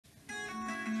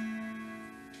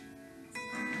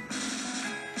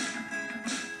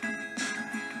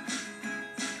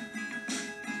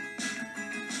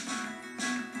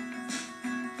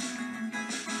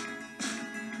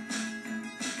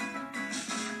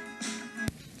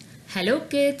Hello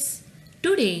kids!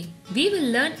 Today we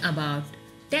will learn about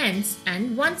tens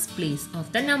and ones place of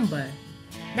the number.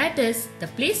 That is the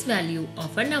place value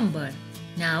of a number.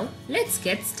 Now let's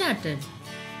get started.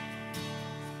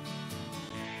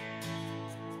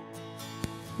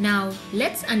 Now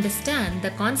let's understand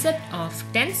the concept of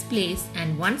tens place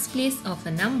and ones place of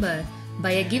a number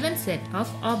by a given set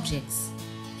of objects.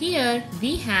 Here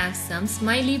we have some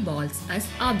smiley balls as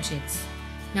objects.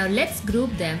 Now let's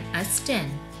group them as 10.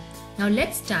 Now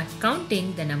let's start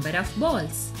counting the number of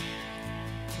balls.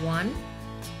 1,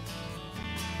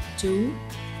 2,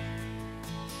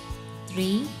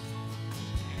 3,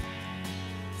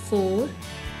 4,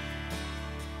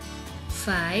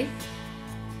 5,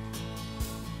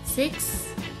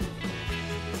 6,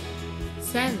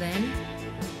 7,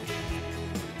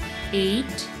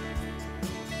 8,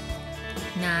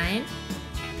 9,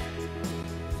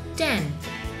 10.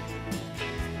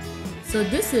 So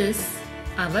this is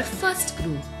our first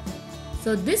group.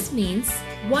 So this means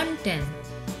 110.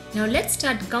 Now let's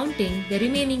start counting the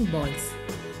remaining balls.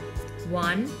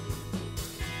 1,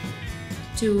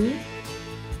 2,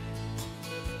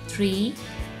 3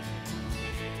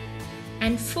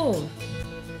 and 4.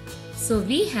 So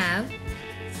we have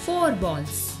 4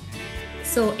 balls.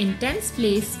 So in tens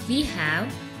place we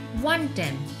have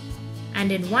 110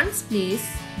 and in ones place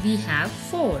we have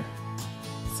 4.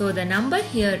 So the number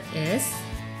here is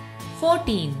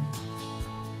 14.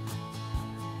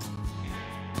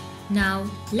 Now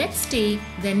let's take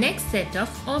the next set of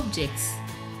objects.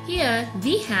 Here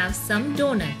we have some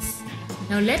donuts.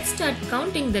 Now let's start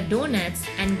counting the donuts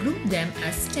and group them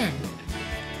as 10.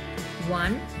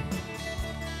 1,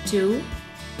 2,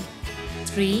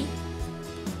 3,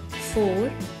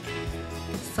 4,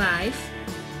 5,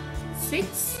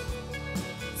 6,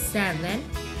 7,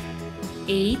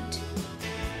 8,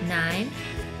 9,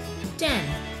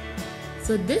 10.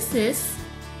 So this is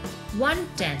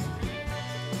 110.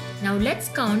 Now let's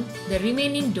count the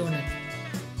remaining donut.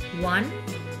 1,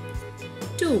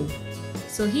 2.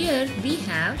 So here we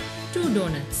have 2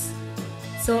 donuts.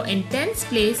 So in tens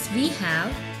place we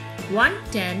have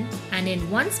 110 and in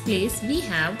ones place we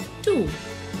have 2.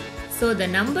 So the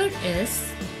number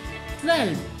is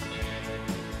 12.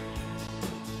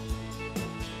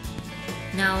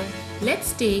 Now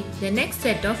let's take the next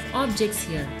set of objects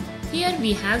here. Here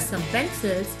we have some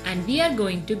pencils and we are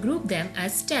going to group them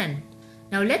as 10.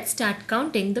 Now let's start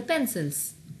counting the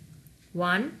pencils.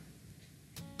 1,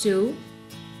 2,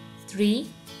 3,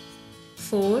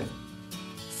 4,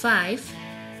 5,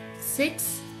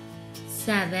 6,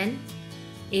 7,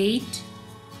 8,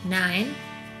 9,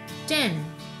 10.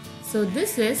 So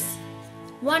this is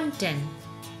 110.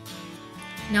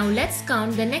 Now let's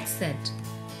count the next set.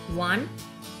 1,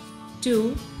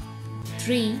 2,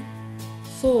 3,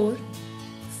 4,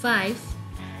 5,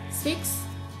 6,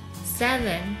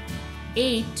 7,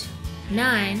 8,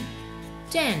 9,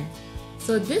 10.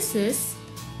 So this is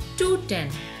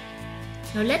 210.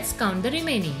 Now let's count the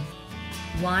remaining.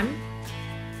 1,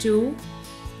 2,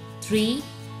 3,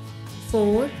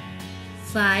 4,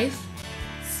 5,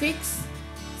 6,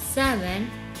 7,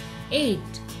 8.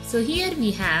 So here we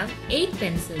have 8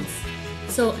 pencils.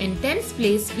 So in tens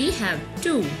place we have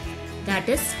 2. That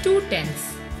is 2 tens.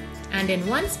 And in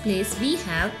ones place we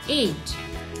have 8.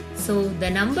 So the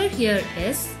number here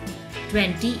is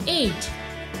 28.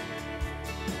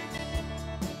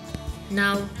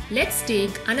 Now let's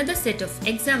take another set of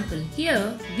example.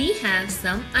 Here we have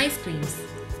some ice creams.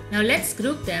 Now let's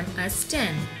group them as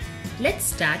 10. Let's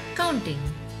start counting.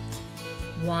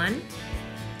 1,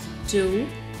 2,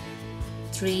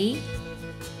 3,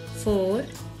 4,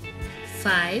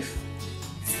 5,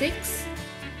 6,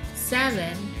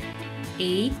 7,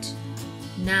 8,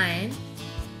 9,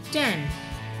 10.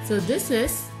 So this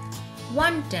is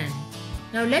 110.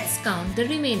 Now let's count the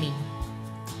remaining.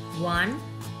 1,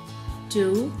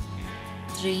 2,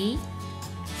 3,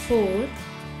 4,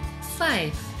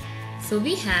 5. So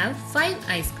we have 5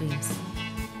 ice creams.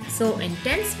 So in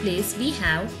tens place we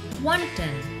have 110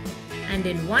 and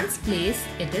in ones place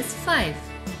it is 5.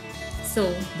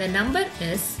 So the number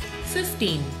is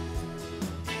 15.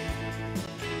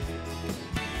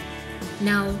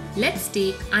 Now let's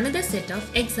take another set of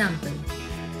example.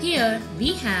 Here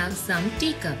we have some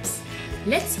teacups.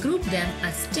 Let's group them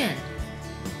as 10.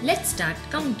 Let's start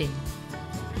counting.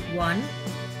 1,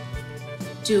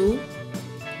 2,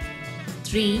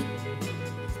 3,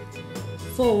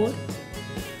 4,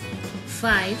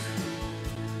 5,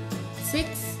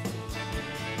 6,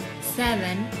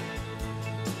 7,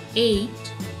 8,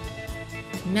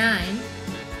 9,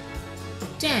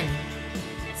 10.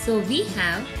 So we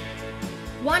have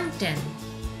 110.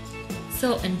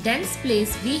 So in tens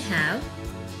place we have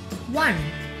 1,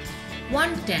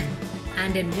 1/10,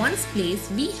 and in ones place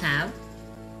we have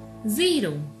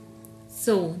 0.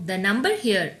 So the number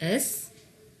here is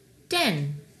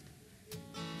 10.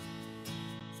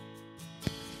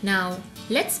 Now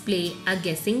let's play a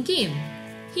guessing game.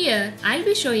 Here I'll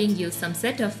be showing you some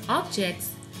set of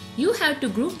objects. You have to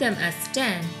group them as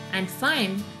 10 and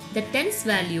find the tens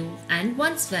value and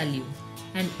ones value,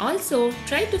 and also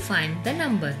try to find the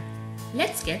number.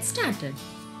 Let's get started.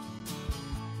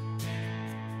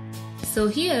 So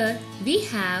here we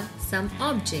have some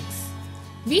objects.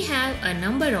 We have a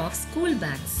number of school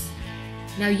bags.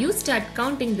 Now you start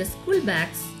counting the school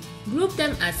bags, group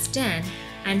them as 10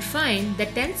 and find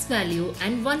the tens value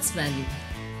and ones value.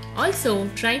 Also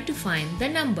try to find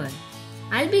the number.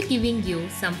 I'll be giving you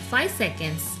some 5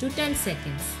 seconds to 10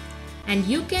 seconds and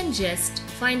you can just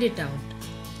find it out.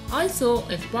 Also,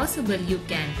 if possible, you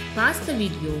can pause the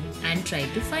video and try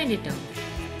to find it out.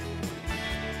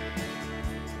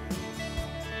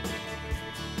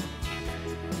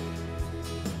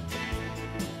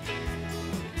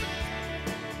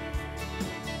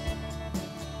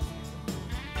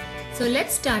 So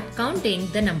let's start counting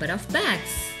the number of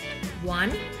bags.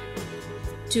 1,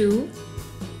 2,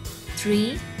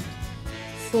 3,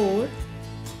 4,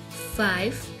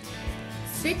 5,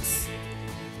 6,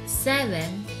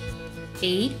 7,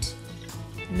 8,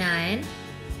 9,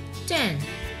 10.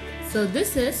 So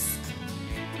this is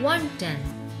 110.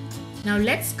 Now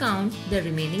let's count the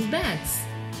remaining bags.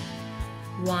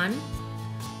 1,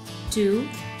 2,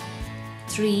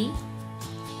 3,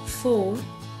 4,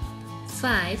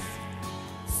 5,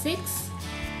 6,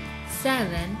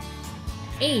 7,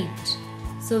 8.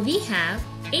 So we have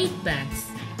 8 bags.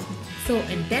 So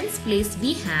in tens place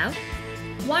we have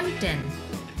 110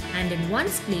 and in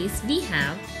ones place we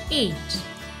have 8.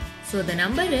 So the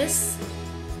number is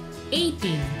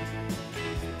 18.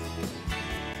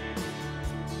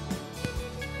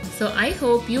 So I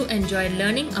hope you enjoyed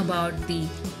learning about the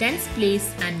tens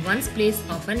place and ones place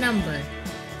of a number.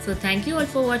 So thank you all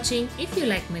for watching. If you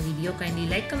like my video, kindly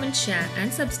like, comment, share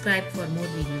and subscribe for more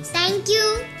videos. Thank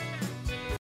you.